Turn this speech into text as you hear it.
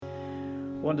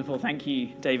Wonderful. Thank you,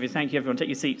 David. Thank you, everyone. Take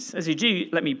your seats. As you do,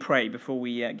 let me pray before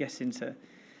we get into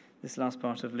this last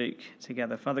part of Luke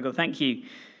together. Father God, thank you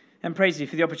and praise you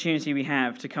for the opportunity we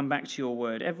have to come back to your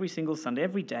word every single Sunday,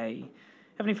 every day.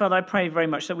 Heavenly Father, I pray very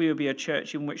much that we will be a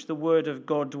church in which the word of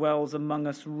God dwells among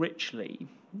us richly,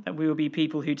 that we will be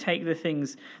people who take the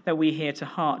things that we hear to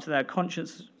heart, that our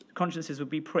consciences will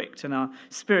be pricked and our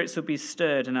spirits will be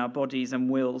stirred and our bodies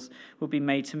and wills will be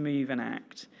made to move and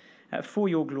act for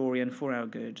your glory and for our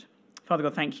good. Father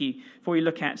God, thank you for we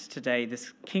look at today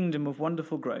this kingdom of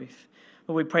wonderful growth.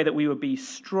 Lord, we pray that we would be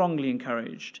strongly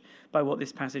encouraged by what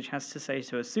this passage has to say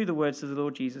to us through the words of the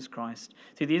Lord Jesus Christ,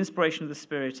 through the inspiration of the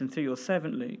Spirit and through your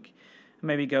servant Luke. And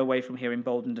may we go away from here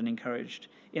emboldened and encouraged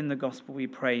in the gospel, we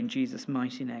pray in Jesus'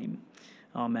 mighty name.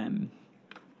 Amen.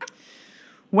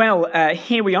 Well,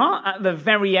 here we are at the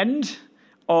very end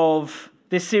of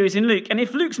this series in Luke. And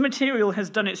if Luke's material has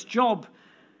done its job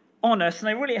on us, and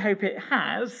I really hope it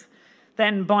has,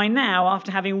 then by now,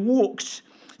 after having walked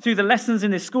through the lessons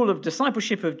in this school of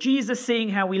discipleship of Jesus, seeing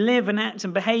how we live and act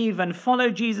and behave and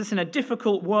follow Jesus in a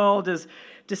difficult world as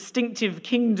distinctive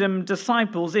kingdom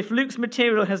disciples, if Luke's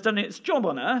material has done its job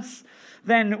on us,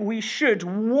 then we should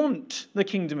want the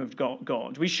kingdom of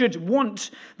God. We should want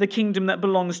the kingdom that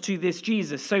belongs to this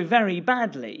Jesus so very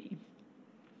badly.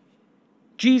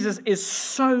 Jesus is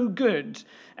so good,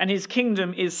 and his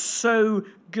kingdom is so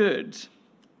good.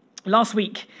 Last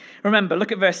week, remember,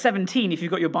 look at verse 17 if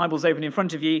you've got your Bibles open in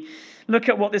front of you. Look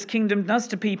at what this kingdom does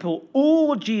to people.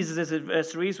 All Jesus'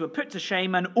 adversaries were put to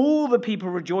shame, and all the people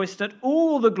rejoiced at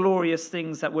all the glorious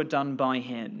things that were done by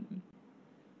him.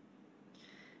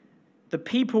 The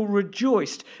people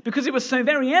rejoiced because it was so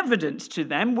very evident to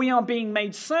them. We are being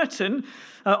made certain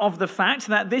of the fact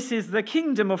that this is the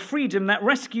kingdom of freedom that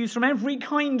rescues from every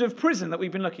kind of prison that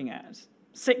we've been looking at.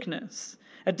 Sickness,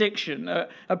 addiction,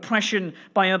 oppression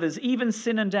by others, even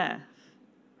sin and death.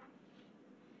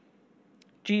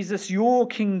 Jesus, your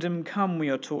kingdom come, we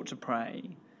are taught to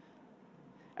pray.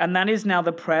 And that is now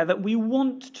the prayer that we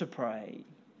want to pray.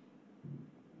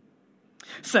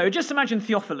 So just imagine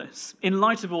Theophilus, in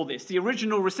light of all this, the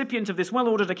original recipient of this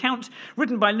well-ordered account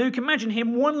written by Luke. Imagine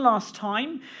him one last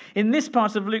time in this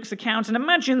part of Luke's account, and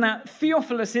imagine that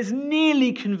Theophilus is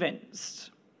nearly convinced.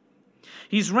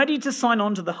 He's ready to sign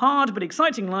on to the hard but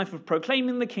exciting life of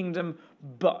proclaiming the kingdom,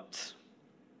 but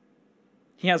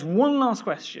he has one last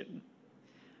question.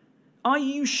 Are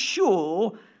you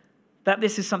sure that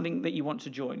this is something that you want to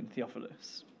join,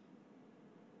 Theophilus?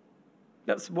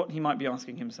 That's what he might be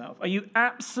asking himself. Are you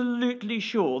absolutely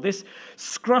sure this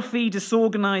scruffy,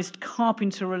 disorganized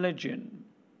carpenter religion?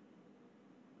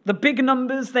 The big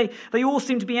numbers, they all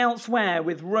seem to be elsewhere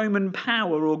with Roman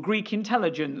power or Greek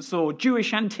intelligence or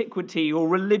Jewish antiquity or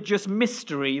religious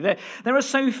mystery. There are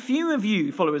so few of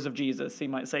you, followers of Jesus, he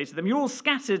might say to them. You're all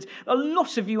scattered. A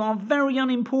lot of you are very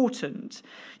unimportant.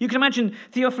 You can imagine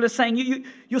Theophilus saying,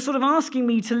 you're sort of asking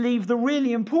me to leave the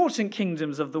really important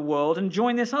kingdoms of the world and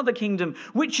join this other kingdom,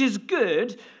 which is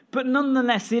good, but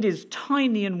nonetheless it is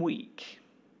tiny and weak.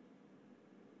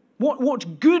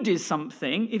 What good is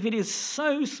something if it is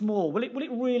so small? Will it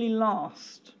really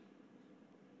last?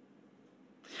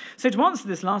 So to answer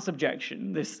this last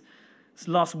objection, this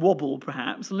last wobble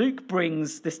perhaps, Luke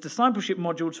brings this discipleship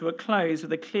module to a close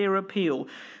with a clear appeal.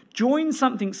 Join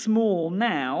something small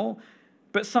now,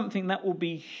 but something that will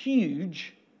be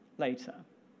huge later.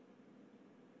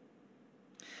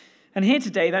 And here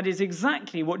today, that is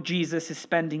exactly what Jesus is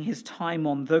spending his time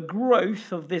on, the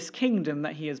growth of this kingdom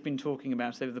that he has been talking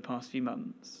about over the past few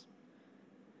months.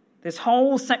 This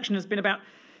whole section has been about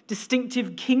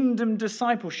distinctive kingdom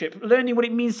discipleship, learning what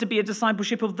it means to be a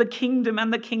discipleship of the kingdom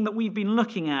and the king that we've been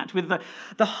looking at, with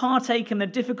the heartache and the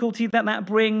difficulty that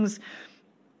brings.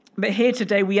 But here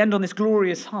today, we end on this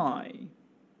glorious high.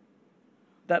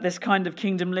 That this kind of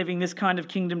kingdom living, this kind of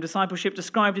kingdom discipleship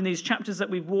described in these chapters that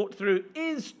we've walked through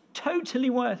is totally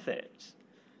worth it.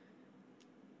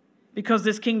 Because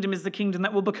this kingdom is the kingdom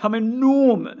that will become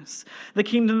enormous, the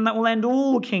kingdom that will end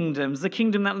all kingdoms, the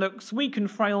kingdom that looks weak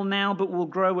and frail now but will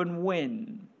grow and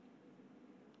win.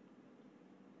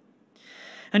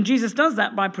 And Jesus does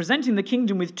that by presenting the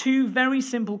kingdom with two very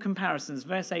simple comparisons.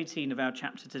 Verse 18 of our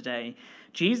chapter today.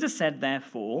 Jesus said,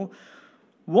 therefore,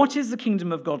 what is the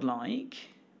kingdom of God like?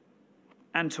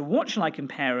 And to what shall I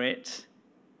compare it?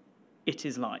 It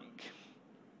is like.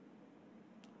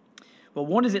 Well,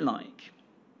 what is it like?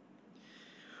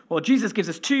 Well, Jesus gives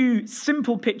us two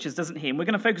simple pictures, doesn't he? And we're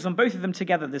going to focus on both of them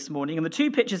together this morning. And the two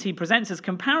pictures he presents as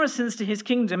comparisons to his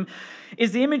kingdom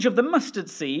is the image of the mustard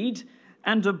seed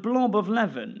and a blob of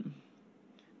leaven.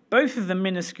 Both of them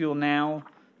minuscule now,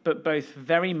 but both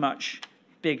very much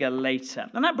bigger later.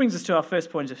 And that brings us to our first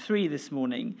point of 3 this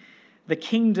morning, the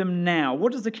kingdom now.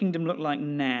 What does the kingdom look like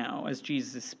now as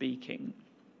Jesus is speaking?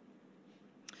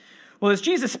 Well, as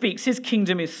Jesus speaks, his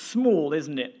kingdom is small,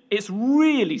 isn't it? It's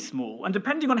really small. And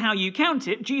depending on how you count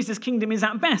it, Jesus' kingdom is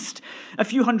at best a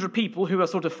few hundred people who are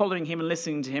sort of following him and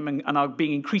listening to him and are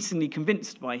being increasingly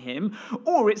convinced by him.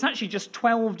 Or it's actually just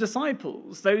 12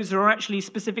 disciples, those who are actually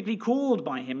specifically called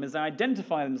by him as they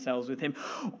identify themselves with him.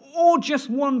 Or just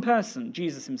one person,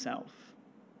 Jesus himself.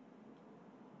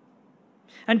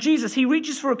 And Jesus, he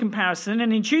reaches for a comparison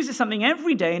and he chooses something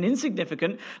everyday and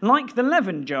insignificant, like the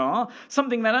leaven jar,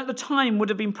 something that at the time would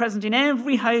have been present in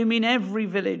every home, in every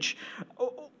village,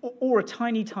 or a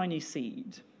tiny, tiny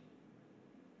seed.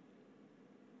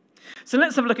 So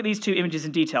let's have a look at these two images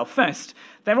in detail. First,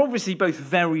 they're obviously both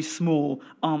very small,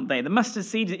 aren't they? The mustard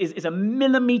seed is a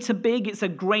millimetre big. It's a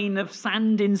grain of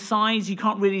sand in size. You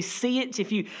can't really see it.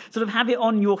 If you sort of have it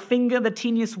on your finger, the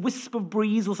teeniest wisp of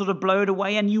breeze will sort of blow it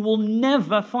away, and you will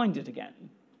never find it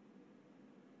again.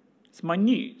 It's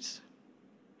minute.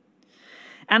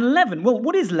 And leaven, well,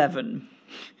 what is leaven?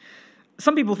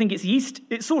 Some people think it's yeast.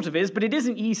 It sort of is, but it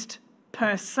isn't yeast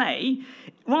per se.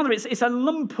 Rather, it's a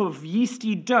lump of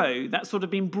yeasty dough that's sort of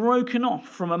been broken off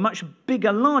from a much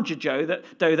bigger, larger dough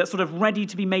that's sort of ready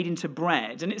to be made into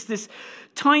bread. And it's this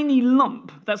tiny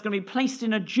lump that's going to be placed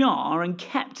in a jar and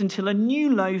kept until a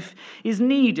new loaf is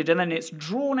needed. And then it's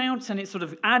drawn out and it's sort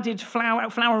of added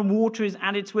flour and water is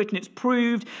added to it, and it's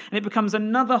proved, and it becomes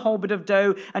another whole bit of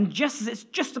dough. And just as it's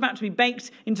just about to be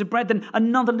baked into bread, then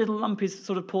another little lump is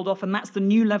sort of pulled off, and that's the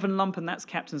new leaven lump, and that's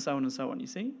kept, and so on, you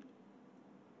see?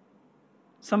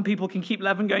 Some people can keep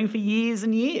leaven going for years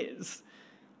and years,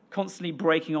 constantly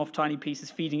breaking off tiny pieces,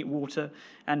 feeding it water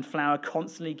and flour,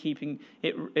 constantly keeping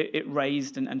it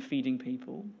raised and feeding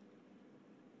people.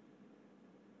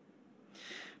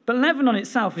 But leaven on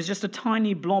itself is just a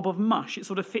tiny blob of mush. It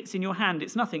sort of fits in your hand.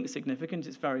 It's nothing significant.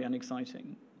 It's very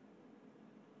unexciting.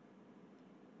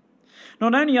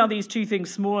 Not only are these two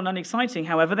things small and unexciting,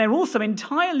 however, they're also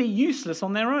entirely useless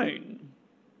on their own.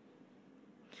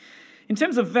 In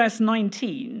terms of verse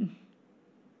 19,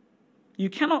 you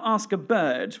cannot ask a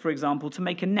bird, for example, to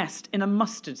make a nest in a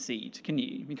mustard seed, can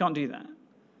you? You can't do that.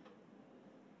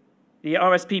 The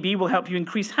RSPB will help you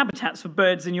increase habitats for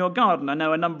birds in your garden. I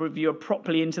know a number of you are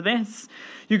properly into this.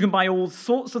 You can buy all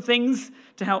sorts of things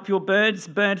to help your birds,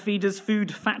 bird feeders,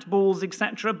 food, fat balls,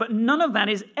 etc. But none of that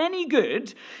is any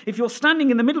good if you're standing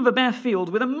in the middle of a bare field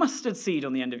with a mustard seed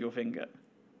on the end of your finger.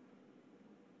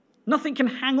 Nothing can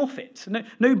hang off it.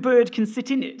 No bird can sit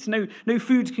in it. No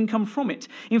food can come from it.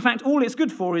 In fact, all it's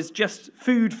good for is just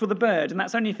food for the bird, and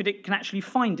that's only if it can actually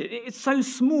find it. It's so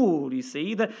small, you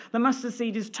see, that the mustard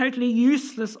seed is totally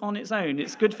useless on its own.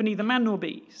 It's good for neither man nor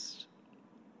beast.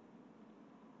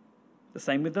 The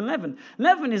same with the leaven.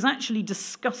 Leaven is actually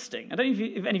disgusting. I don't know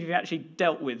if any of you have actually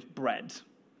dealt with bread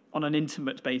on an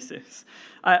intimate basis.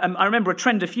 I remember a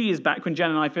trend a few years back when Jen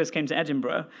and I first came to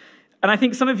Edinburgh. And I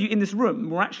think some of you in this room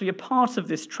were actually a part of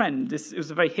this trend. It was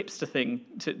a very hipster thing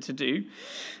to do.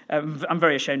 I'm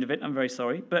very ashamed of it. I'm very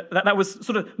sorry. But that was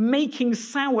sort of making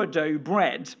sourdough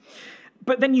bread.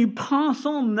 But then you pass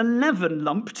on the leaven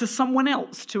lump to someone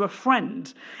else, to a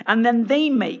friend. And then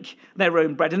they make their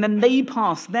own bread. And then they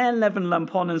pass their leaven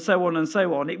lump on, and so on and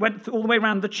so on. It went all the way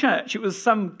around the church. It was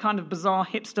some kind of bizarre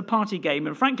hipster party game.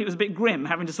 And frankly, it was a bit grim,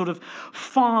 having to sort of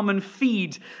farm and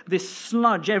feed this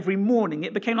sludge every morning.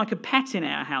 It became like a pet in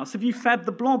our house. Have you fed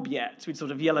the blob yet? We'd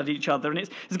sort of yell at each other. And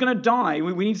it's going to die.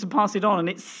 We need to pass it on. And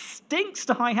it stinks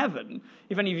to high heaven,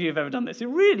 if any of you have ever done this. It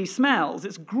really smells.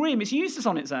 It's grim. It's useless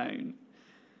on its own.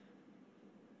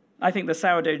 I think the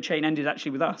sourdough chain ended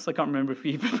actually with us. I can't remember if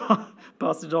we even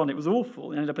passed it on. It was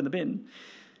awful. It ended up in the bin.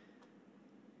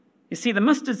 You see, the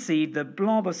mustard seed, the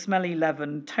blob of smelly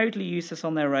leaven, totally useless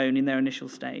on their own in their initial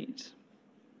state.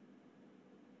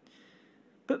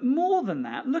 But more than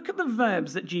that, look at the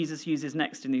verbs that Jesus uses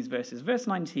next in these verses. Verse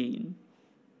 19.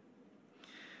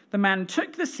 The man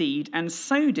took the seed and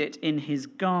sowed it in his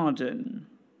garden.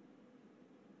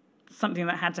 Something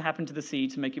that had to happen to the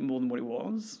seed to make it more than what it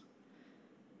was.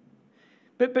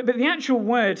 But the actual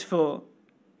word for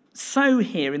sow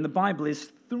here in the Bible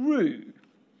is threw.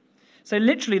 So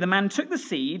literally, the man took the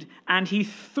seed and he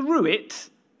threw it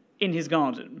in his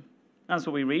garden. That's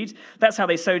what we read. That's how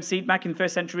they sowed seed back in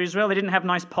first century Israel. They didn't have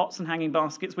nice pots and hanging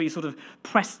baskets where you sort of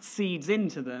pressed seeds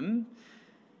into them.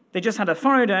 They just had a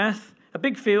furrowed earth, a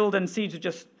big field, and seeds were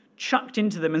just chucked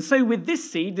into them. And so with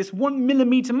this seed, this 1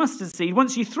 millimeter mustard seed,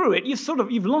 once you threw it,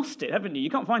 you've lost it, haven't you? You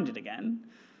can't find it again.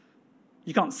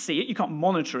 You can't see it. You can't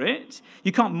monitor it.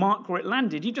 You can't mark where it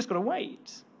landed. You've just got to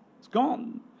wait. It's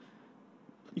gone.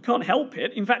 You can't help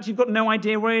it. In fact, you've got no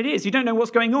idea where it is. You don't know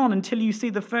what's going on until you see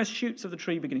the first shoots of the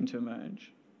tree beginning to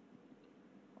emerge.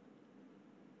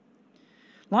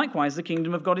 Likewise, the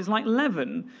kingdom of God is like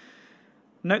leaven.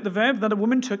 Note the verb that a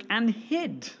woman took and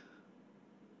hid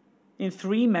in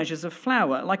 3 measures of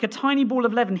flour, like a tiny ball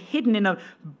of leaven hidden in a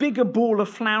bigger ball of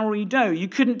floury dough. You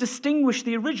couldn't distinguish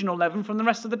the original leaven from the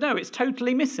rest of the dough. It's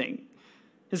totally missing.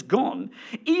 It's gone.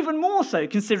 Even more so,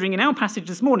 considering in our passage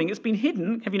this morning, it's been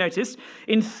hidden, have you noticed,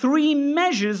 in 3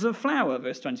 measures of flour,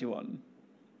 verse 21.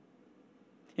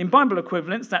 In Bible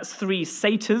equivalents, that's 3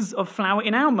 satyrs of flour.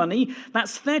 In our money,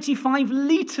 that's 35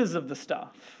 litres of the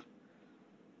stuff.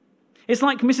 It's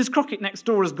like Mrs. Crockett next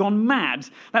door has gone mad.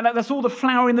 That's all the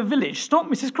flour in the village. Stop,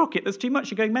 Mrs. Crockett, there's too much,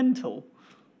 you're going mental.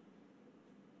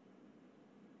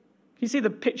 Can you see the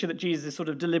picture that Jesus is sort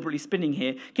of deliberately spinning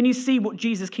here? Can you see what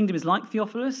Jesus' kingdom is like,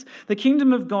 Theophilus? The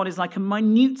kingdom of God is like a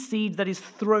minute seed that is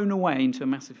thrown away into a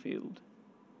massive field.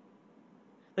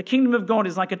 The kingdom of God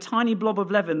is like a tiny blob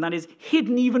of leaven that is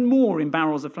hidden even more in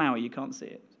barrels of flour. You can't see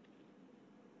it.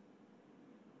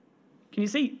 Can you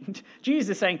see? Jesus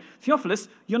is saying, Theophilus,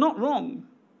 you're not wrong.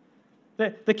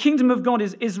 The kingdom of God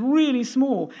is really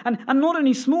small. And not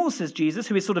only small, says Jesus,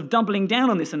 who is sort of doubling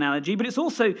down on this analogy, but it's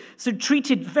also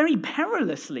treated very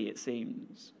perilously, it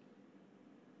seems.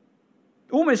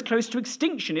 Almost close to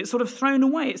extinction. It's sort of thrown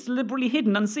away. It's deliberately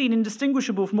hidden, unseen,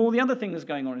 indistinguishable from all the other things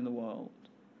going on in the world.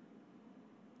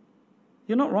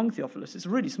 You're not wrong, Theophilus. It's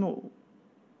really small.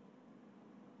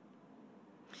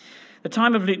 The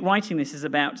time of Luke writing this is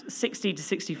about 60 to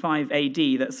 65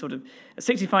 AD. That's sort of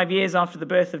 65 years after the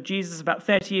birth of Jesus, about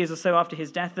 30 years or so after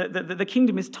his death. The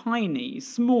kingdom is tiny,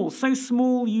 small, so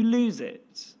small you lose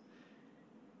it.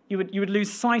 You would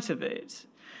lose sight of it.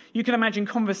 You can imagine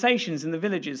conversations in the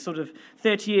villages sort of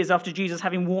 30 years after Jesus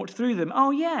having walked through them. Oh,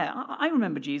 yeah, I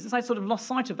remember Jesus. I sort of lost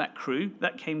sight of that crew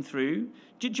that came through.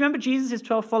 Do you remember Jesus, his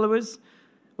 12 followers?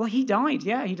 Well, he died.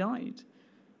 Yeah, he died.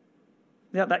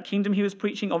 That kingdom he was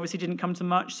preaching obviously didn't come to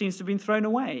much, seems to have been thrown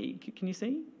away. Can you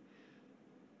see?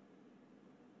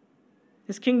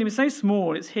 This kingdom is so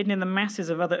small, it's hidden in the masses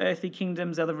of other earthly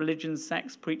kingdoms, other religions,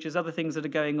 sects, preachers, other things that are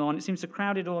going on. It seems to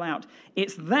crowd it all out.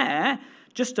 It's there,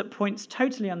 just at points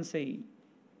totally unseen.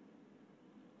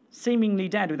 Seemingly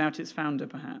dead without its founder,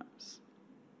 perhaps.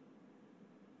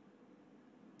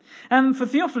 For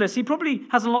Theophilus, he probably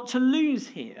has a lot to lose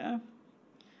here.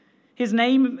 His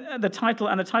name, the title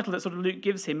that sort of Luke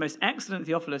gives him, Most Excellent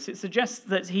Theophilus, it suggests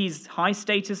that he's high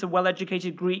status, a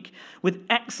well-educated Greek with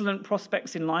excellent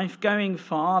prospects in life, going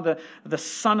far, the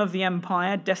son of the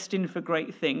empire, destined for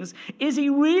great things. Is he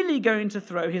really going to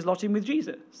throw his lot in with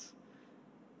Jesus?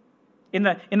 In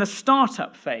the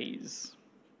startup phase,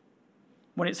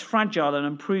 when it's fragile and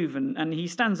unproven, and he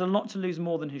stands a lot to lose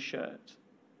more than his shirt.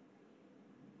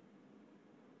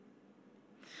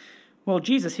 Well,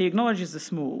 Jesus, he acknowledges the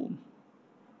small,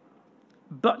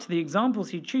 but the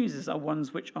examples he chooses are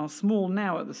ones which are small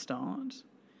now at the start,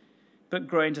 but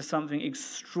grow into something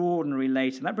extraordinary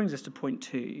later. And that brings us to point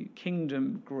 2,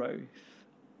 kingdom growth.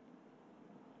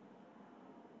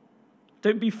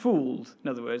 Don't be fooled, in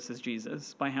other words, says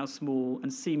Jesus, by how small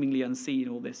and seemingly unseen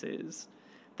all this is.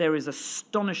 There is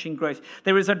astonishing growth.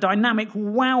 There is a dynamic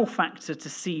wow factor to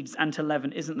seeds and to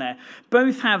leaven, isn't there?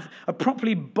 Both have a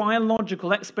properly biological,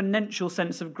 exponential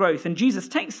sense of growth. And Jesus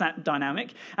takes that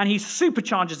dynamic and he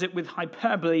supercharges it with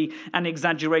hyperbole and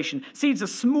exaggeration. Seeds are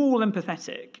small and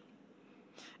pathetic.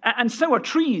 And so are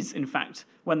trees, in fact,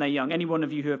 when they're young. Any one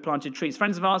of you who have planted trees.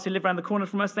 Friends of ours who live around the corner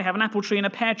from us, they have an apple tree and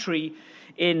a pear tree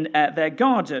in their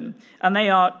garden. And they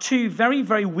are 2 very,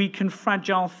 very weak and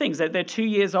fragile things. They're 2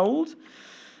 years old.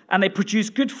 And they produce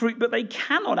good fruit, but they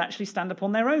cannot actually stand up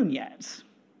on their own yet.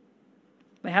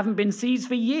 They haven't been seeds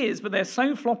for years, but they're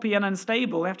so floppy and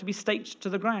unstable, they have to be staked to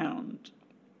the ground.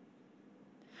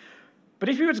 But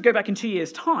if you were to go back in 2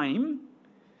 years' time,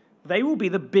 they will be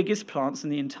the biggest plants in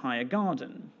the entire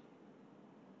garden.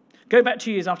 Go back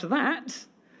 2 years after that,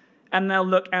 and they'll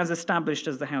look as established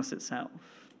as the house itself.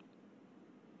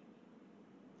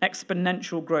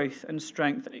 Exponential growth and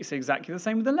strength. It's exactly the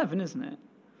same with the leaven, isn't it?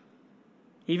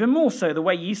 Even more so, the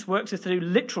way yeast works is to do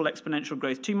literal exponential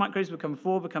growth. 2 microbes become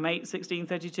 4, become 8, 16,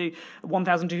 32,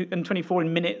 1,024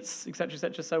 in minutes,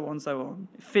 etc., so on, so on.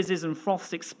 It fizzes and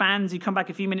froths, expands. You come back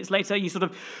a few minutes later, you sort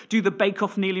of do the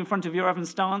bake-off kneel in front of your oven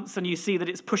stance, and you see that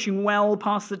it's pushing well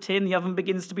past the tin. The oven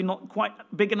begins to be not quite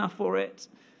big enough for it.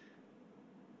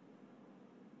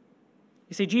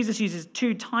 You see, Jesus uses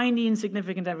 2 tiny,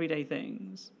 insignificant, everyday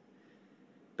things,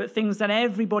 but things that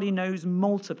everybody knows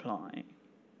multiply.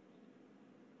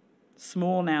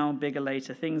 Small now, bigger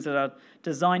later, things that are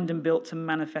designed and built to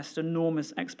manifest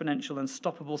enormous, exponential,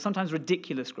 unstoppable, sometimes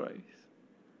ridiculous growth.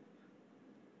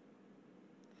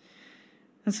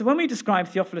 And so when we describe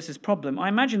Theophilus' problem, I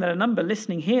imagine that a number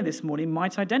listening here this morning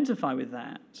might identify with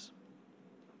that.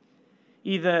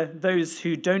 Either those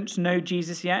who don't know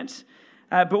Jesus yet,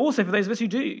 but also for those of us who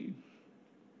do.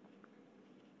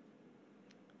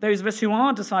 Those of us who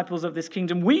are disciples of this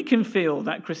kingdom, we can feel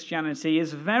that Christianity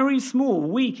is very small,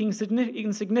 weak,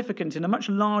 insignificant in a much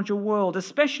larger world,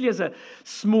 especially as a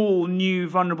small, new,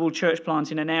 vulnerable church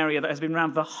plant in an area that has been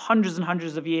around for hundreds and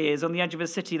hundreds of years, on the edge of a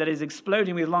city that is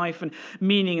exploding with life and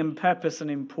meaning and purpose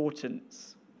and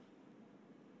importance.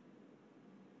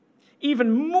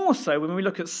 Even more so when we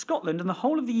look at Scotland and the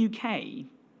whole of the UK.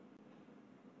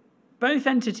 Both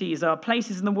entities are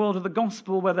places in the world of the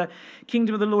gospel where the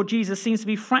kingdom of the Lord Jesus seems to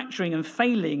be fracturing and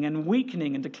failing and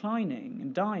weakening and declining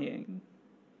and dying.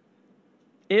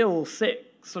 Ill,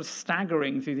 sick, sort of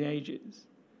staggering through the ages.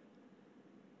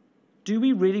 Do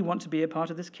we really want to be a part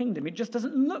of this kingdom? It just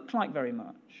doesn't look like very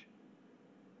much.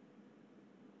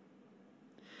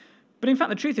 But in fact,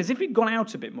 the truth is, if we'd gone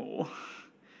out a bit more,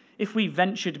 if we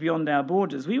ventured beyond our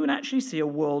borders, we would actually see a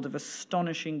world of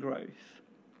astonishing growth.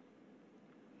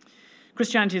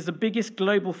 Christianity is the biggest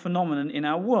global phenomenon in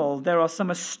our world. There are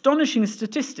some astonishing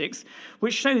statistics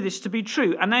which show this to be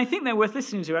true, and I think they're worth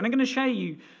listening to, and I'm going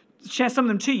to share some of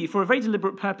them to you for a very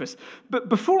deliberate purpose. But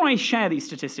before I share these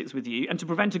statistics with you, and to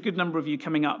prevent a good number of you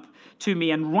coming up to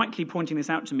me and rightly pointing this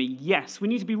out to me, yes, we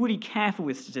need to be really careful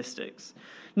with statistics,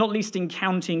 not least in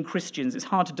counting Christians. It's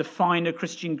hard to define a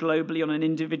Christian globally on an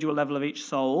individual level of each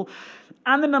soul.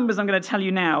 And the numbers I'm going to tell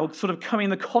you now sort of come in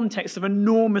the context of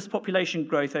enormous population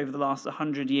growth over the last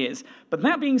 100 years. But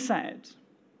that being said,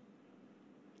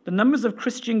 the numbers of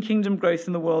Christian kingdom growth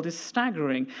in the world is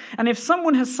staggering. And if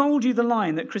someone has sold you the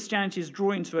line that Christianity is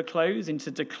drawing to a close,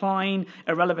 into decline,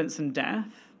 irrelevance, and death,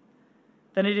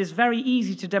 then it is very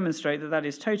easy to demonstrate that that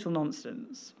is total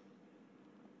nonsense.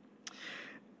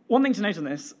 One thing to note on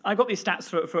this, I got these stats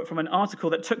from an article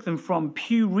that took them from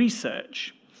Pew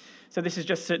Research. So this is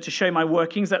just to show my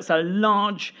workings. That's a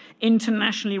large,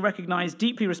 internationally recognized,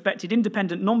 deeply respected,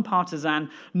 independent, non-partisan,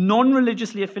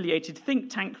 non-religiously affiliated think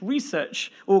tank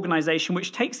research organization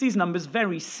which takes these numbers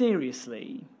very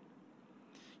seriously.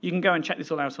 You can go and check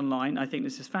this all out online. I think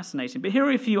this is fascinating. But here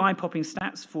are a few eye-popping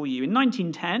stats for you. In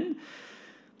 1910,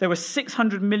 there were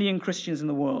 600 million Christians in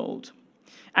the world,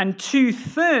 and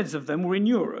 2/3 of them were in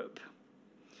Europe.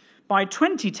 By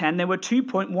 2010, there were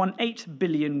 2.18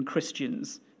 billion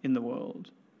Christians in the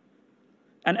world,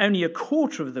 and only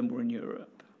 1/4 of them were in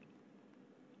Europe,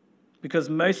 because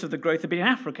most of the growth had been in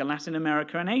Africa, Latin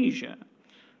America, and Asia.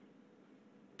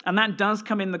 And that does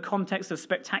come in the context of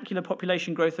spectacular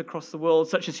population growth across the world,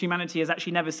 such as humanity has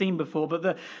actually never seen before, but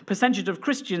the percentage of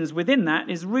Christians within that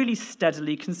is really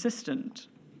steadily consistent.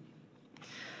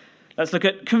 Let's look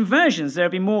at conversions. There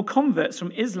have been more converts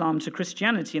from Islam to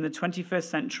Christianity in the 21st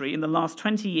century in the last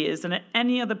 20 years than at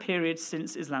any other period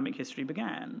since Islamic history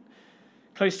began.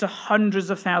 Close to hundreds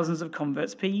of thousands of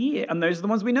converts per year, and those are the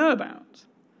ones we know about,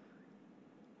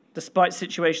 despite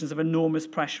situations of enormous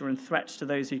pressure and threats to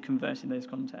those who convert in those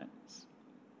contexts.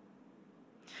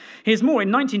 Here's more. In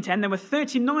 1910, there were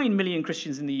 39 million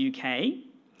Christians in the UK.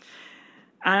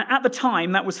 At the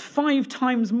time, that was 5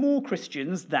 times more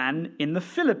Christians than in the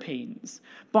Philippines.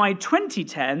 By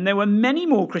 2010, there were many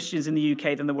more Christians in the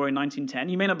UK than there were in 1910.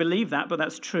 You may not believe that, but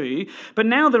that's true. But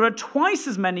now there are twice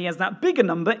as many as that bigger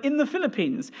number in the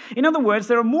Philippines. In other words,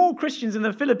 there are more Christians in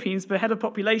the Philippines per head of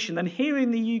population than here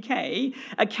in the UK,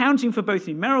 accounting for both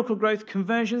numerical growth,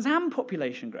 conversions, and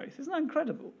population growth. Isn't that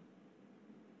incredible?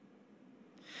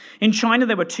 In China,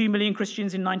 there were 2 million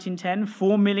Christians in 1910,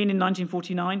 4 million in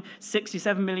 1949,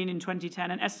 67 million in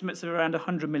 2010, and estimates of around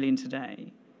 100 million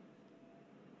today.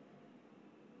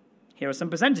 Here are some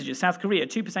percentages. South Korea,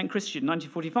 2% Christian in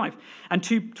 1945, and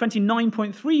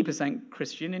 29.3%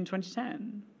 Christian in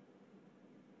 2010.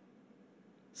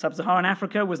 Sub-Saharan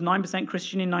Africa was 9%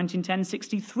 Christian in 1910,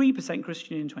 63%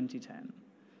 Christian in 2010.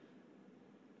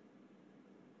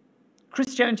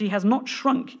 Christianity has not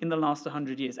shrunk in the last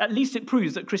 100 years. At least it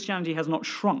proves that Christianity has not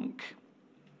shrunk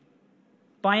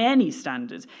by any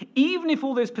standards. Even if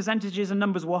all those percentages and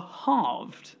numbers were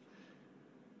halved,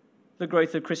 the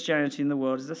growth of Christianity in the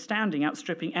world is astounding,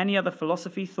 outstripping any other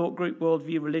philosophy, thought group,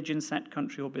 worldview, religion, sect,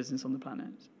 country, or business on the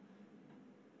planet.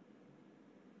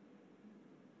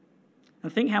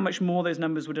 And think how much more those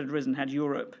numbers would have risen had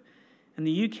Europe, and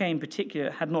the UK in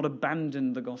particular, had not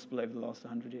abandoned the gospel over the last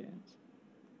 100 years.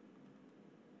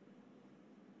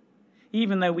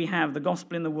 Even though we have, the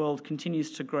gospel in the world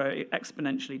continues to grow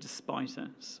exponentially despite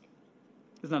us.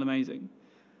 Isn't that amazing?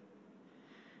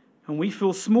 And we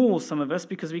feel small, some of us,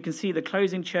 because we can see the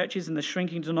closing churches and the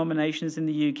shrinking denominations in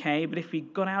the UK, but if we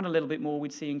got out a little bit more,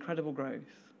 we'd see incredible growth.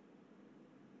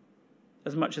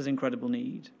 as much as incredible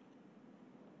need.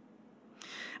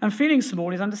 And feeling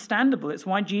small is understandable. It's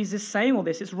why Jesus is saying all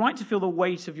this. It's right to feel the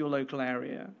weight of your local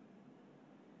area.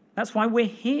 That's why we're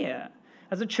here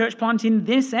as a church plant in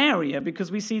this area,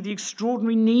 because we see the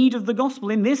extraordinary need of the gospel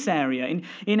in this area,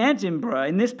 in Edinburgh,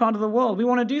 in this part of the world. We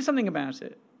want to do something about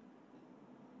it.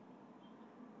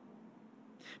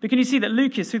 But can you see that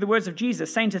Luke is, through the words of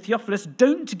Jesus, saying to Theophilus,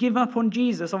 don't give up on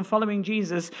Jesus, on following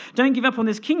Jesus. Don't give up on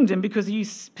this kingdom because you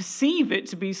perceive it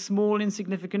to be small,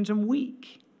 insignificant, and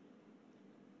weak.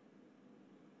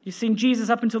 You've seen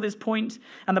Jesus up until this point,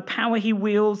 and the power he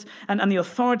wields, and the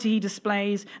authority he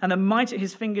displays, and the might at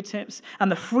his fingertips,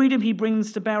 and the freedom he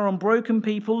brings to bear on broken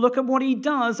people. Look at what he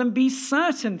does, and be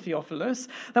certain, Theophilus,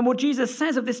 that what Jesus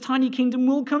says of this tiny kingdom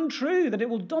will come true, that it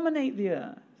will dominate the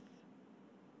earth.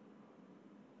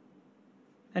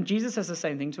 And Jesus says the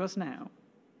same thing to us now.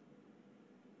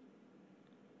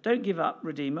 Don't give up,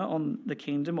 Redeemer, on the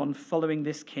kingdom, on following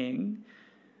this king,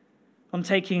 on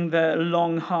taking the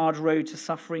long, hard road to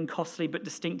suffering, costly but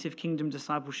distinctive kingdom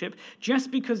discipleship, just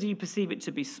because you perceive it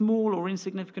to be small or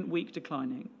insignificant, weak,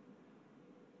 declining.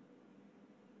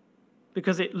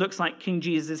 Because it looks like King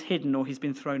Jesus is hidden or he's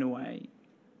been thrown away.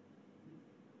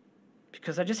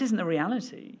 Because that just isn't the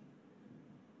reality.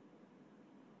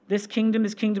 This kingdom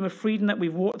of freedom that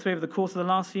we've walked through over the course of the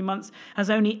last few months, has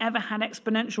only ever had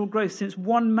exponential growth since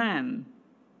one man,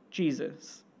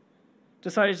 Jesus,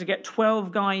 decided to get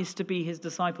 12 guys to be his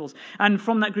disciples. And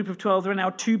from that group of 12, there are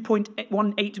now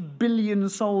 2.18 billion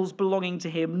souls belonging to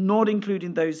him, not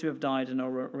including those who have died and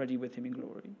are already with him in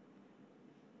glory.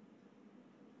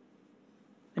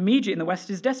 The media in the West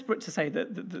is desperate to say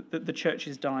that the church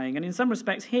is dying, and in some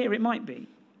respects here it might be.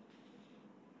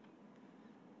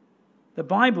 The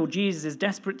Bible, Jesus is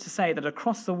desperate to say that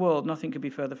across the world nothing could be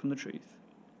further from the truth.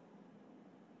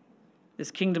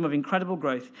 This kingdom of incredible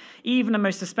growth, even and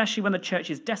most especially when the church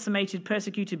is decimated,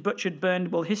 persecuted, butchered,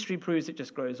 burned, well, history proves it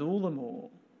just grows all the more.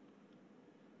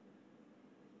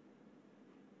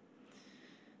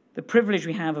 The privilege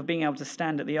we have of being able to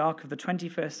stand at the arc of the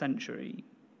 21st century,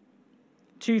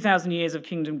 2,000 years of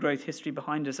kingdom growth history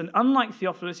behind us. And unlike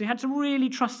Theophilus, who had to really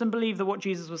trust and believe that what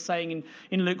Jesus was saying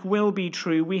in Luke will be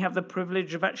true, we have the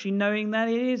privilege of actually knowing that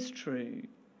it is true.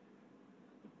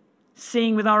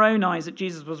 Seeing with our own eyes that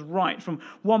Jesus was right, from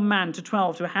one man to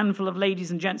 12, to a handful of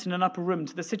ladies and gents in an upper room,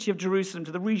 to the city of Jerusalem,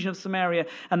 to the region of Samaria,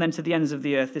 and then to the ends of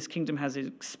the earth. This kingdom has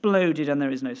exploded and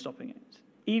there is no stopping it.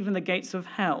 Even the gates of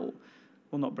hell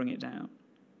will not bring it down.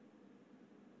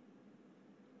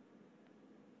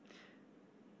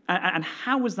 And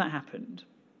how has that happened?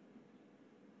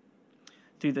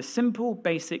 Through the simple,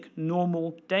 basic,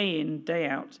 normal, day in, day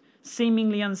out,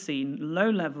 seemingly unseen,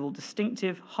 low-level,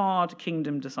 distinctive, hard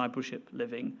kingdom discipleship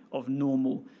living of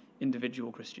normal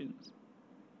individual Christians.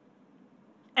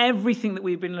 Everything that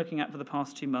we've been looking at for the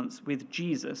past 2 months with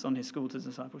Jesus on his school to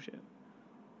discipleship.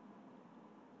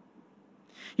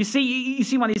 You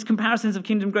see why these comparisons of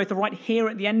kingdom growth are right here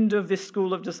at the end of this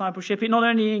school of discipleship. It not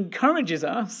only encourages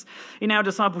us in our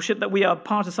discipleship that we are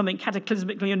part of something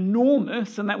cataclysmically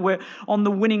enormous and that we're on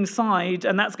the winning side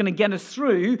and that's going to get us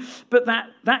through, but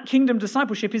that kingdom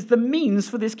discipleship is the means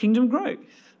for this kingdom growth.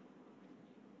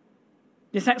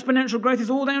 This exponential growth is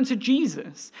all down to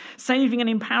Jesus, saving and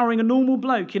empowering a normal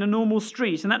bloke in a normal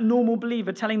street, and that normal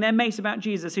believer telling their mate about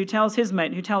Jesus, who tells his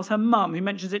mate, who tells her mum, who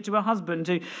mentions it to her husband,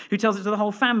 who tells it to the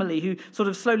whole family, who sort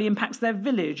of slowly impacts their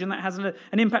village, and that has an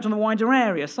impact on the wider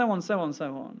area, so on, so on,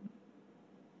 so on.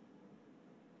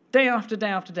 Day after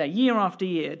day after day, year after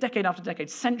year, decade after decade,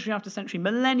 century after century,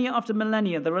 millennia after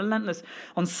millennia, the relentless,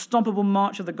 unstoppable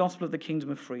march of the gospel of the kingdom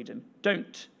of freedom.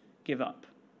 Don't give up,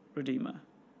 Redeemer.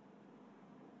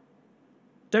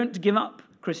 Don't give up,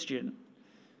 Christian,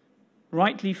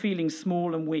 rightly feeling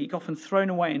small and weak, often thrown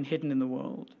away and hidden in the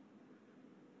world.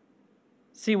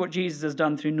 See what Jesus has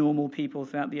done through normal people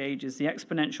throughout the ages, the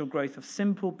exponential growth of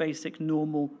simple, basic,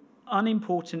 normal,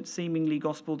 unimportant, seemingly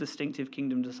gospel distinctive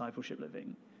kingdom discipleship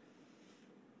living.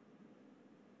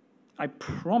 I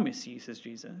promise you, says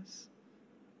Jesus,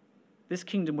 this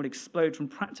kingdom will explode from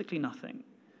practically nothing.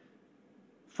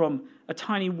 From a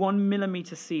tiny 1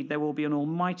 millimeter seed, there will be an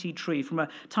almighty tree. From a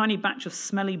tiny batch of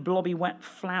smelly, blobby, wet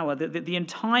flour, the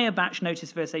entire batch,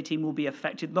 notice verse 18, will be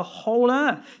affected. The whole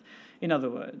earth, in other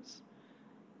words,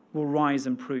 will rise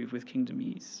and prove with kingdom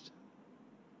yeast.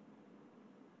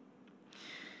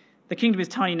 The kingdom is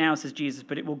tiny now, says Jesus,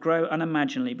 but it will grow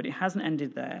unimaginably. But it hasn't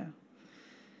ended there.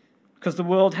 Because the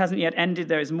world hasn't yet ended,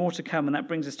 there is more to come. And that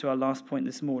brings us to our last point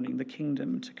this morning, the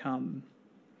kingdom to come.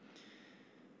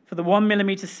 For the 1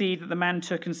 millimeter seed that the man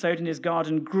took and sowed in his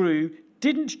garden grew,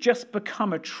 didn't just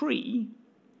become a tree,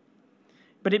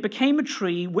 but it became a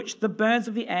tree which the birds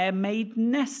of the air made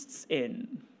nests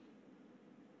in.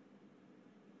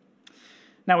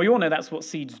 Now, we all know that's what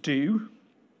seeds do.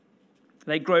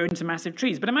 They grow into massive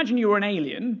trees. But imagine you were an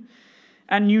alien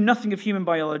and knew nothing of human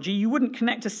biology. You wouldn't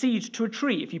connect a seed to a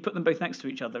tree if you put them both next to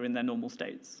each other in their normal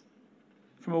states.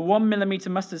 From a 1 millimeter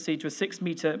mustard seed to a 6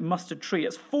 meter mustard tree,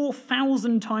 it's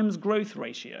 4,000 times growth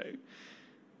ratio.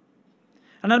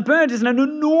 And a bird is an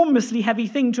enormously heavy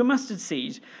thing to a mustard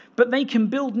seed, but they can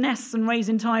build nests and raise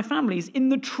entire families in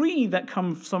the tree that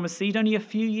comes from a seed only a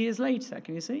few years later.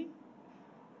 Can you see?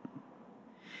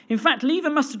 In fact, leave a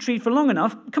mustard tree for long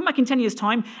enough, come back in 10 years'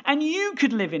 time, and you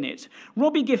could live in it.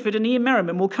 Robbie Gifford and Ian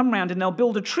Merriman will come round and they'll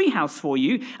build a tree house for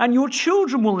you, and your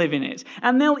children will live in it,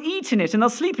 and they'll eat in it, and they'll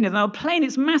sleep in it, and they'll play in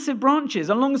its massive branches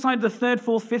alongside the third,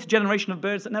 fourth, fifth generation of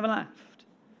birds that never left.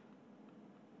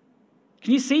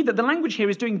 Can you see that the language here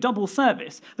is doing double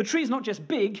service? The tree is not just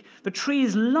big, the tree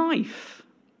is life.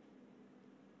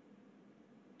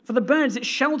 For the birds, it's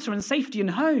shelter and safety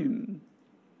and home.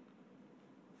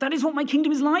 That is what my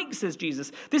kingdom is like, says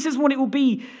Jesus. This is what it will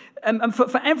be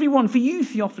for everyone, for you,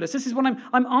 Theophilus. This is what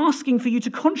I'm asking for you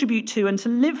to contribute to and to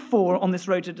live for on this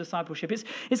road to discipleship.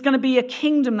 It's going to be a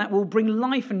kingdom that will bring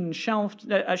life and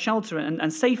shelter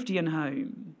and safety and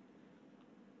home.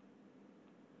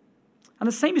 And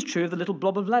the same is true of the little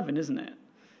blob of leaven, isn't it?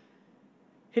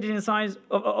 Hidden inside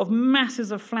of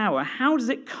masses of flour. How does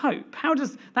it cope? How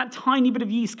does that tiny bit of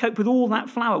yeast cope with all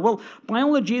that flour? Well,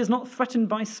 biology is not threatened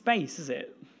by space, is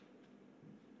it?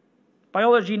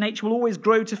 Biology, nature will always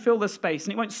grow to fill the space,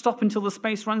 and it won't stop until the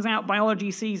space runs out. Biology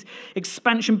sees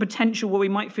expansion potential where we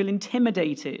might feel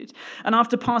intimidated. And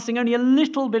after passing only a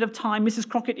little bit of time, Mrs.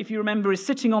 Crockett, if you remember, is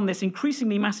sitting on this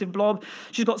increasingly massive blob.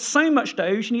 She's got so much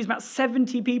dough, she needs about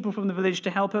 70 people from the village to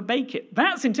help her bake it.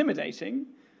 That's intimidating.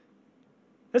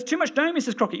 There's too much dough,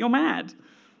 Mrs. Crockett, you're mad.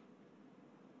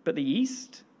 But the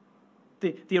yeast,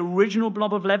 the original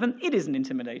blob of leaven, it isn't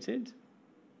intimidated.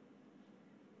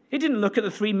 It didn't look at the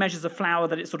 3 measures of flour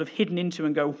that it's sort of hidden into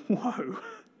and go, whoa,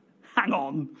 hang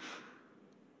on.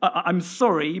 I'm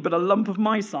sorry, but a lump of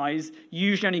my size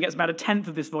usually only gets about 1/10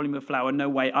 of this volume of flour. No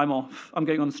way, I'm off. I'm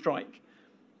going on strike.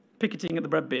 Picketing at the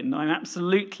bread bin. I'm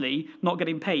absolutely not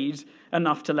getting paid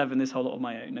enough to leaven this whole lot of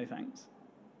my own. No thanks.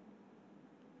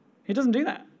 It doesn't do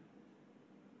that.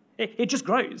 It just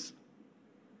grows.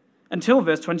 Until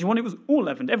verse 21, it was all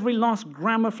leavened. Every last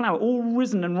gram of flour, all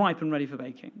risen and ripe and ready for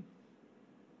baking.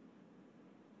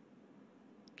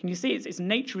 Can you see? Its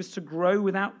nature is to grow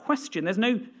without question. There's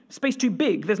no space too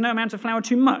big. There's no amount of flour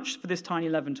too much for this tiny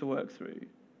leaven to work through.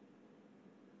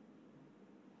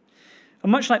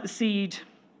 And much like the seed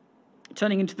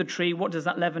turning into the tree, what does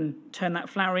that leaven turn that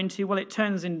flour into? Well, it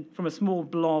turns in from a small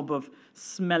blob of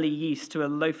smelly yeast to a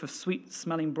loaf of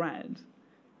sweet-smelling bread.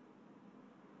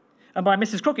 And by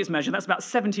Mrs. Crockett's measure, that's about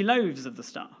 70 loaves of the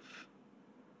stuff.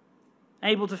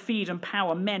 Able to feed and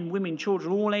power men, women,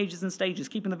 children, all ages and stages,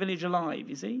 keeping the village alive,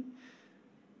 you see?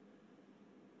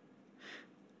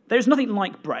 There's nothing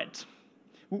like bread.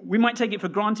 We might take it for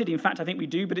granted. In fact, I think we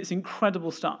do, but it's incredible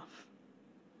stuff.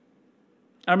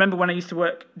 I remember when I used to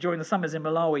work during the summers in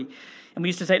Malawi, and we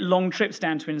used to take long trips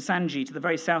down to Nsanji, to the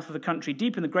very south of the country,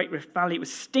 deep in the Great Rift Valley. It was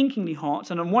stinkingly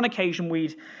hot, and on one occasion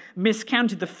we'd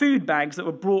miscounted the food bags that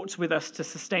were brought with us to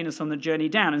sustain us on the journey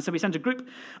down. And so we sent a group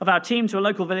of our team to a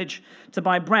local village to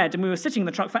buy bread, and we were sitting in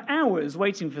the truck for hours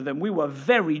waiting for them. We were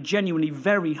genuinely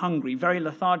very hungry, very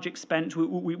lethargic, spent.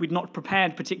 We'd not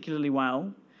prepared particularly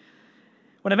well.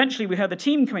 When eventually we heard the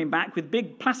team coming back with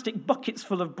big plastic buckets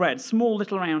full of bread, small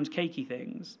little round cakey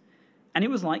things. And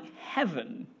it was like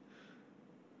heaven.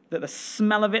 The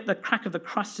smell of it, the crack of the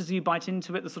crust as you bite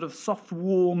into it, the sort of soft,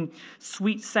 warm,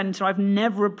 sweet center. I've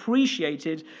never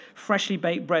appreciated freshly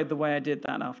baked bread the way I did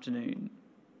that afternoon.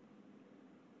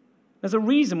 There's a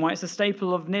reason why it's a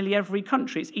staple of nearly every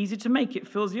country. It's easy to make. It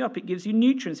fills you up. It gives you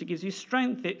nutrients. It gives you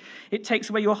strength. It takes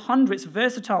away your hunger. It's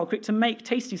versatile, quick to make,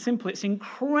 tasty, simple. It's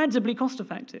incredibly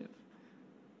cost-effective.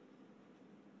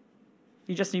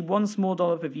 You just need 1 small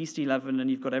dollop of yeasty leaven and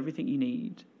you've got everything you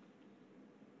need.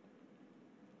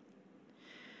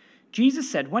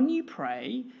 Jesus said, when you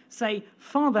pray, say,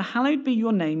 Father, hallowed be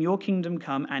your name, your kingdom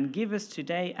come, and give us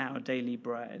today our daily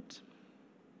bread.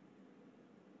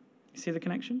 You see the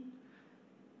connection?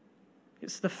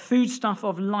 It's the foodstuff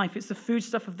of life. It's the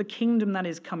foodstuff of the kingdom that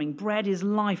is coming. Bread is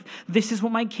life. This is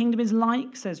what my kingdom is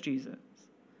like, says Jesus.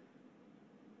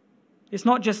 It's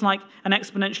not just like an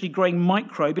exponentially growing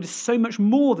microbe. It is so much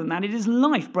more than that. It is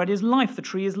life. Bread is life. The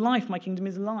tree is life. My kingdom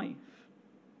is life.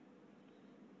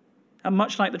 And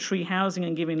much like the tree housing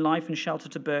and giving life and shelter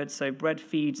to birds, so bread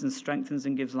feeds and strengthens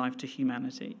and gives life to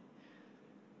humanity.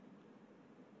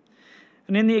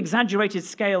 And in the exaggerated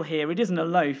scale here, it isn't a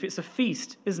loaf, it's a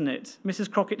feast, isn't it?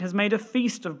 Mrs. Crockett has made a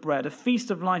feast of bread, a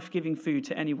feast of life-giving food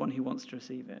to anyone who wants to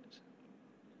receive it.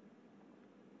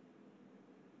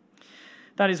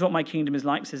 That is what my kingdom is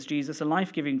like, says Jesus, a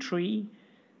life-giving tree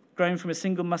grown from a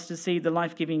single mustard seed, the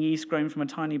life-giving yeast grown from a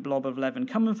tiny blob of leaven.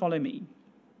 Come and follow me,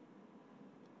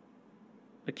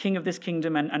 the king of this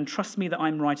kingdom, and trust me that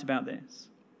I'm right about this.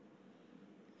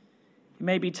 It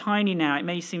may be tiny now, it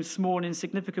may seem small and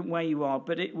insignificant where you are,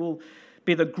 but it will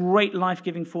be the great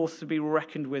life-giving force to be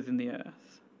reckoned with in the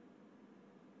earth.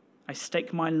 I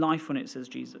stake my life on it, says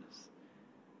Jesus,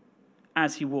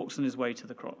 as he walks on his way to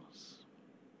the cross.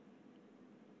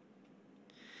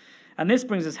 And this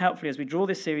brings us helpfully, as we draw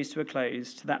this series to a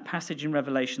close, to that passage in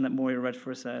Revelation that Moira read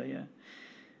for us earlier,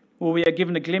 where we are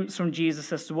given a glimpse from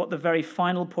Jesus as to what the very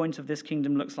final point of this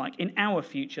kingdom looks like in our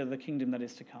future, the kingdom that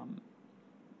is to come.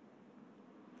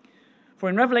 For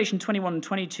in Revelation 21 and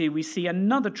 22, we see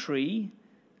another tree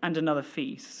and another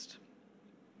feast.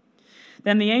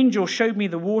 Then the angel showed me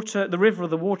the river of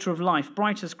the water of life,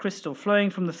 bright as crystal, flowing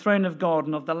from the throne of God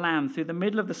and of the Lamb through the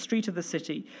middle of the street of the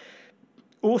city.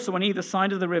 Also on either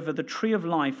side of the river, the tree of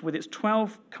life with its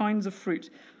 12 kinds of fruit,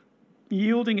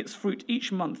 yielding its fruit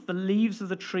each month. The leaves of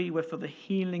the tree were for the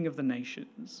healing of the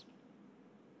nations.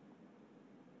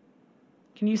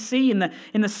 Can you see in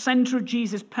the center of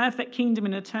Jesus' perfect kingdom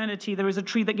in eternity, there is a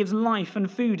tree that gives life and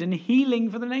food and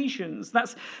healing for the nations.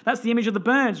 That's the image of the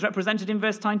birds represented in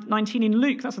verse 19 in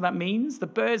Luke. That's what that means. The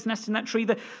birds nest in that tree.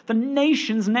 The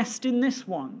nations nest in this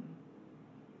one.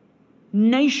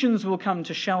 Nations will come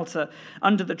to shelter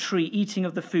under the tree, eating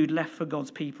of the food left for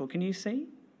God's people. Can you see?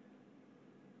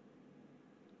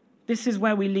 This is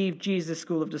where we leave Jesus'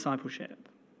 school of discipleship.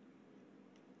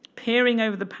 Peering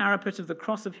over the parapet of the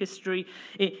cross of history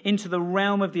into the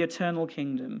realm of the eternal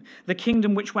kingdom. The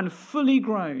kingdom which, when fully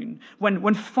grown,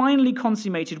 when finally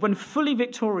consummated, when fully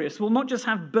victorious, will not just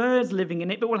have birds living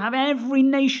in it, but will have every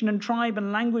nation and tribe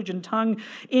and language and tongue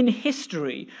in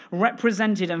history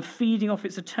represented and feeding off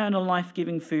its eternal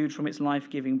life-giving food from its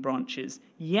life-giving branches.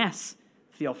 Yes,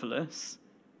 Theophilus,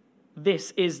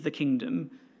 this is the kingdom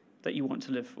that you want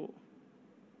to live for.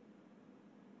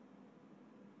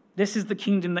 This is the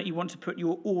kingdom that you want to put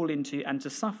your all into and to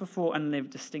suffer for and live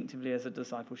distinctively as a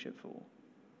discipleship for.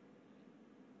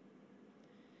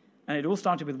 And it all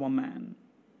started with one man.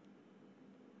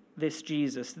 This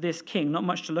Jesus, this king, not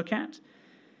much to look at.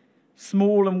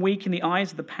 Small and weak in the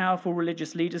eyes of the powerful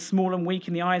religious leaders, small and weak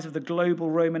in the eyes of the global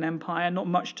Roman Empire, not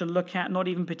much to look at, not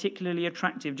even particularly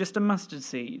attractive, just a mustard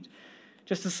seed,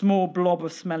 just a small blob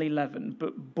of smelly leaven.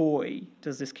 But boy,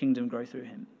 does this kingdom grow through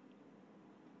him.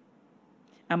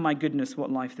 And my goodness,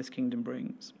 what life this kingdom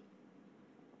brings.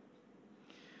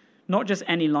 Not just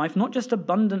any life, not just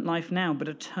abundant life now, but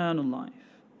eternal life.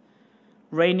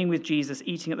 Reigning with Jesus,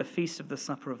 eating at the feast of the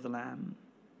supper of the Lamb.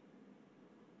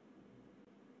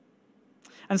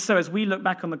 And so as we look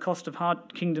back on the cost of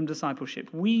hard kingdom discipleship,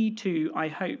 we too, I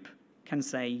hope, can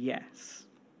say yes.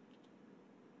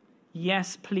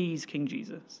 Yes, please, King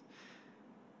Jesus.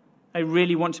 I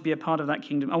really want to be a part of that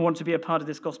kingdom. I want to be a part of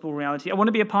this gospel reality. I want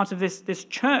to be a part of this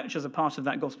church as a part of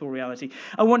that gospel reality.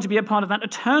 I want to be a part of that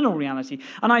eternal reality.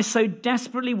 And I so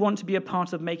desperately want to be a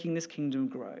part of making this kingdom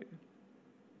grow.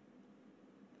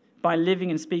 By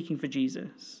living and speaking for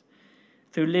Jesus.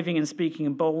 Through living and speaking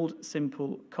a bold,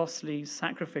 simple, costly,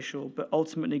 sacrificial, but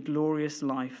ultimately glorious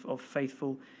life of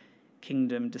faithful,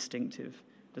 kingdom, distinctive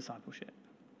discipleship.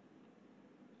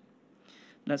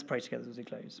 Let's pray together as we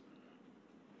close.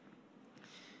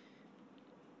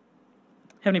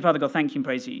 Heavenly Father God, thank you and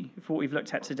praise you for what we've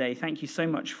looked at today. Thank you so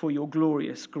much for your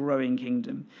glorious, growing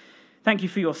kingdom. Thank you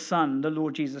for your Son, the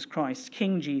Lord Jesus Christ,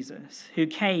 King Jesus, who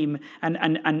came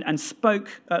and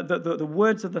spoke the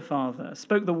words of the Father,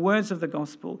 spoke the words of the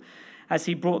gospel as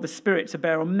he brought the Spirit to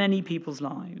bear on many people's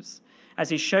lives, as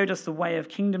he showed us the way of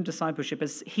kingdom discipleship,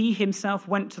 as he himself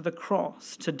went to the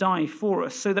cross to die for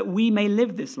us so that we may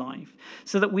live this life,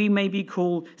 so that we may be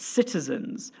called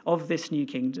citizens of this new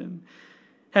kingdom.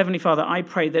 Heavenly Father, I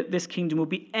pray that this kingdom will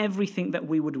be everything that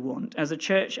we would want as a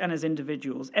church and as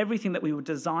individuals, everything that we would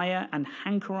desire and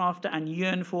hanker after and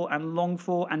yearn for and long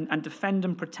for and defend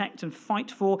and protect and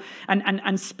fight for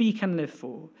and speak and live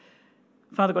for.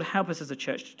 Father God, help us as a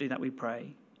church to do that, we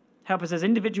pray. Help us as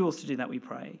individuals to do that, we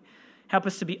pray. Help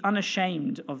us to be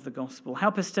unashamed of the gospel.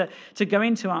 Help us to go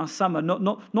into our summer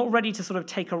not ready to sort of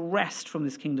take a rest from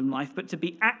this kingdom life, but to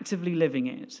be actively living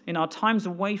it. In our times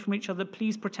away from each other,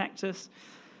 please protect us.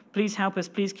 Please help us.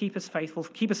 Please keep us faithful.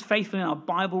 Keep us faithful in our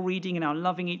Bible reading, in our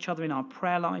loving each other, in our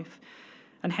prayer life.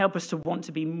 and help us to want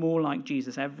to be more like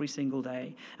Jesus every single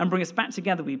day. And bring us back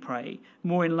together, we pray,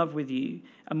 more in love with you,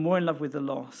 and more in love with the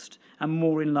lost, and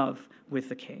more in love with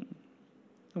the King.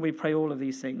 And we pray all of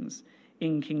these things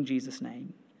in King Jesus'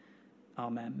 name.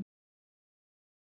 Amen.